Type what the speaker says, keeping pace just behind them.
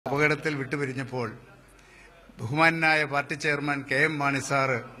അപകടത്തിൽ വിട്ടുപിരിഞ്ഞപ്പോൾ ബഹുമാനായ party chairman K M. Mani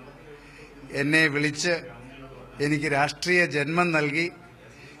sir എന്നെ വിളിച്ച് എനിക്ക് രാഷ്ട്രീയ ജന്മം നൽകി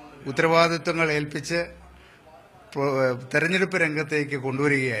ഉത്തരവാദിത്വങ്ങൾ ഏൽപ്പിച്ച് തെരഞ്ഞെടുപ്പ് രംഗത്തേക്ക്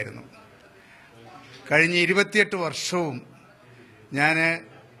കൊണ്ടുവരികയായിരുന്നു. കഴിഞ്ഞ 28 വർഷവും ഞാൻ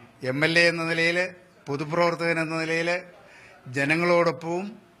MLA എന്ന നിലയിൽ, പൊതുപ്രവർത്തകൻ എന്ന നിലയിൽ ജനങ്ങളോടൊപ്പവും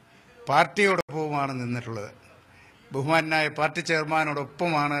പാർട്ടിയോടൊപ്പവുമാണ് നിന്നിട്ടുള്ളത്. ബഹുമാനായ പാർട്ടി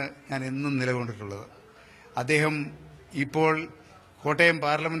ചെയർമാനോടൊപ്പമാണ് ഞാൻ എന്നും നിലകൊണ്ടിട്ടുള്ളത്. അദ്ദേഹം ഇപ്പോൾ കോട്ടയം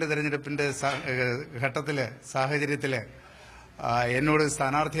പാർലമെന്റ് തെരഞ്ഞെടുപ്പിന്റെ സാഹചര്യത്തിൽ എന്നോട്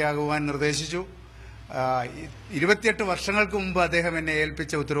സ്ഥാനാർത്ഥിയാകുവാൻ നിർദ്ദേശിച്ചു. 28 വർഷങ്ങൾക്ക് മുമ്പ് അദ്ദേഹം എന്നെ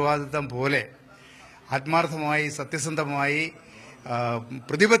ഏൽപ്പിച്ച ഉത്തരവാദിത്തം പോലെ ആത്മാർത്ഥമായി, സത്യസന്ധമായി,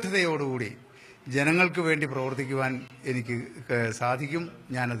 പ്രതിബദ്ധതയോടുകൂടി ജനങ്ങൾക്ക് വേണ്ടി പ്രവർത്തിക്കുവാൻ എനിക്ക് സാധിക്കും.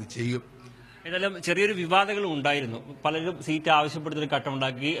 ഞാനത് ചെയ്യും. ഏതായാലും ചെറിയൊരു വിവാദങ്ങളും ഉണ്ടായിരുന്നു. പലരും സീറ്റ് ആവശ്യപ്പെടുന്നൊരു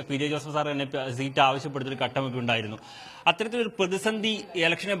ഘട്ടമുണ്ടാക്കി. പി.ജെ. ജോസഫ് സാർ തന്നെ സീറ്റ് ആവശ്യപ്പെടുന്നൊരു ഘട്ടമൊക്കെ ഉണ്ടായിരുന്നു. അത്തരത്തിലൊരു പ്രതിസന്ധി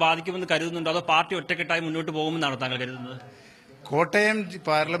ഇലക്ഷനെ ബാധിക്കുമെന്ന് കരുതുന്നുണ്ടോ, അതോ പാർട്ടി ഒറ്റക്കെട്ടായി മുന്നോട്ട് പോകുമെന്നാണ് താങ്കൾ കരുതുന്നത്? കോട്ടയം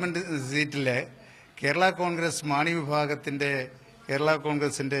പാർലമെന്റ് സീറ്റിലെ കേരള കോൺഗ്രസ് മാണി വിഭാഗത്തിന്റെ കേരള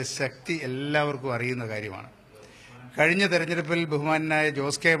കോൺഗ്രസിന്റെ ശക്തി എല്ലാവർക്കും അറിയുന്ന കാര്യമാണ്. കഴിഞ്ഞ തെരഞ്ഞെടുപ്പിൽ ബഹുമാനായ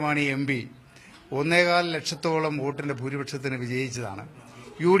ജോസ് കെ മാണി MP 1.25 ലക്ഷത്തോളം വോട്ടിന്റെ ഭൂരിപക്ഷത്തിന് വിജയിച്ചതാണ്.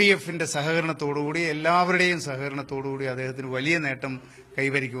 UDFന്റെ സഹകരണത്തോടുകൂടി, എല്ലാവരുടെയും സഹകരണത്തോടുകൂടി അദ്ദേഹത്തിന് വലിയ നേട്ടം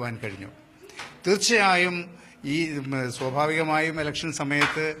കൈവരിക്കുവാൻ കഴിഞ്ഞു. തീർച്ചയായും ഈ സ്വാഭാവികമായും ഇലക്ഷൻ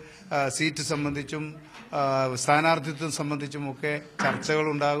സമയത്ത് സീറ്റ് സംബന്ധിച്ചും സ്ഥാനാർത്ഥിത്വം സംബന്ധിച്ചുമൊക്കെ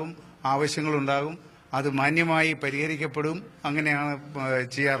ചർച്ചകളുണ്ടാകും, ആവശ്യങ്ങളുണ്ടാകും. അത് മാന്യമായി പരിഹരിക്കപ്പെടും. അങ്ങനെയാണ്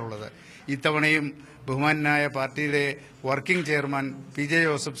ചെയ്യാറുള്ളത്. ഇത്തവണയും ബഹുമാനായ പാർട്ടിയുടെ working chairman P.J.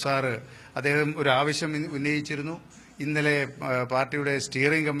 Joseph sir അദ്ദേഹം ഒരു ആവശ്യം ഉന്നയിച്ചിരുന്നു. ഇന്നലെ പാർട്ടിയുടെ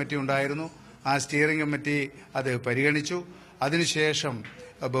സ്റ്റിയറിംഗ് കമ്മിറ്റി ഉണ്ടായിരുന്നു. ആ സ്റ്റിയറിംഗ് കമ്മിറ്റി അത് പരിഗണിച്ചു. അതിനുശേഷം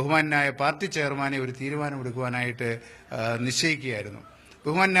ബഹുമാനായ പാർട്ടി ചെയർമാനെ ഒരു തീരുമാനമെടുക്കുവാനായിട്ട് നിശ്ചയിക്കുകയായിരുന്നു.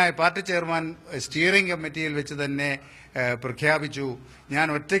 ബഹുമാനായ പാർട്ടി ചെയർമാൻ സ്റ്റിയറിംഗ് കമ്മിറ്റിയിൽ വെച്ച് തന്നെ പ്രഖ്യാപിച്ചു, ഞാൻ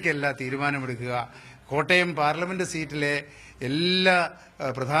ഒറ്റയ്ക്കല്ല തീരുമാനമെടുക്കുക. കോട്ടയം പാർലമെന്റ് സീറ്റിലെ എല്ലാ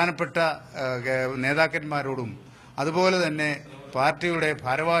പ്രധാനപ്പെട്ട നേതാക്കന്മാരോടും അതുപോലെ തന്നെ പാർട്ടിയുടെ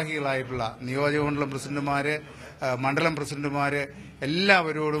ഭാരവാഹികളായിട്ടുള്ള നിയോജകമണ്ഡലം പ്രസിഡന്റുമാര്, മണ്ഡലം പ്രസിഡന്റുമാര്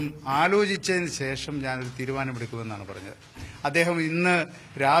എല്ലാവരോടും ആലോചിച്ചതിന് ശേഷം ഞാനൊരു തീരുമാനമെടുക്കുമെന്നാണ് പറഞ്ഞത്. അദ്ദേഹം ഇന്ന്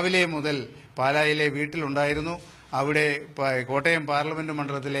രാവിലെ മുതൽ പാലായിലെ വീട്ടിലുണ്ടായിരുന്നു. അവിടെ കോട്ടയം പാർലമെന്റ്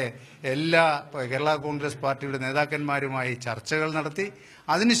മണ്ഡലത്തിലെ എല്ലാ കേരള കോൺഗ്രസ് പാർട്ടിയുടെ നേതാക്കന്മാരുമായി ചർച്ചകൾ നടത്തി.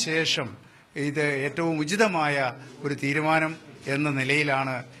 അതിനുശേഷം ഇത് ഏറ്റവും ഉചിതമായ ഒരു തീരുമാനം എന്ന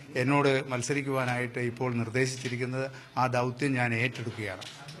നിലയിലാണ് എന്നോട് മത്സരിക്കുവാനായിട്ട് ഇപ്പോൾ നിർദ്ദേശിച്ചിരിക്കുന്നത്. ആ ദൌത്യം ഞാൻ ഏറ്റെടുക്കുകയാണ്.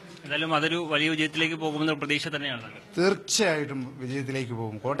 എന്തായാലും അതൊരു വലിയ വിജയത്തിലേക്ക് പോകുമെന്ന പ്രതീക്ഷ തന്നെയാണ്. തീർച്ചയായിട്ടും വിജയത്തിലേക്ക്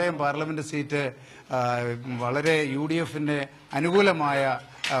പോകും. കോട്ടയം പാർലമെന്റ് സീറ്റ് വളരെ UDFന്റെ അനുകൂലമായ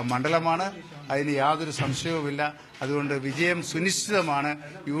മണ്ഡലമാണ്. അതിന് യാതൊരു സംശയവുമില്ല. അതുകൊണ്ട് വിജയം സുനിശ്ചിതമാണ്.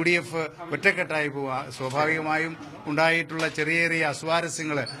 UDF ഒറ്റക്കെട്ടായി പോവുക. സ്വാഭാവികമായും ഉണ്ടായിട്ടുള്ള ചെറിയ ചെറിയ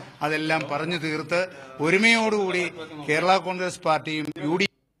അസ്വാരസ്യങ്ങൾ അതെല്ലാം പറഞ്ഞു തീർത്ത് ഒരുമയോടുകൂടി കേരള കോൺഗ്രസ് പാർട്ടിയും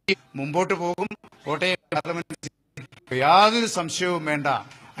UDF മുമ്പോട്ട് പോകും. കോട്ടയം പാർലമെന്റ് യാതൊരു സംശയവും വേണ്ട,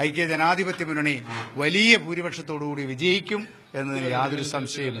 ഐക്യ ജനാധിപത്യ മുന്നണി വലിയ ഭൂരിപക്ഷത്തോടുകൂടി വിജയിക്കും എന്നതിന് യാതൊരു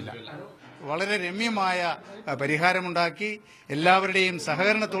സംശയവുമില്ല. വളരെ രമ്യമായ പരിഹാരമുണ്ടാക്കി എല്ലാവരുടെയും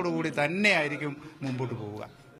സഹകരണത്തോടുകൂടി തന്നെയായിരിക്കും മുമ്പോട്ട് പോവുക.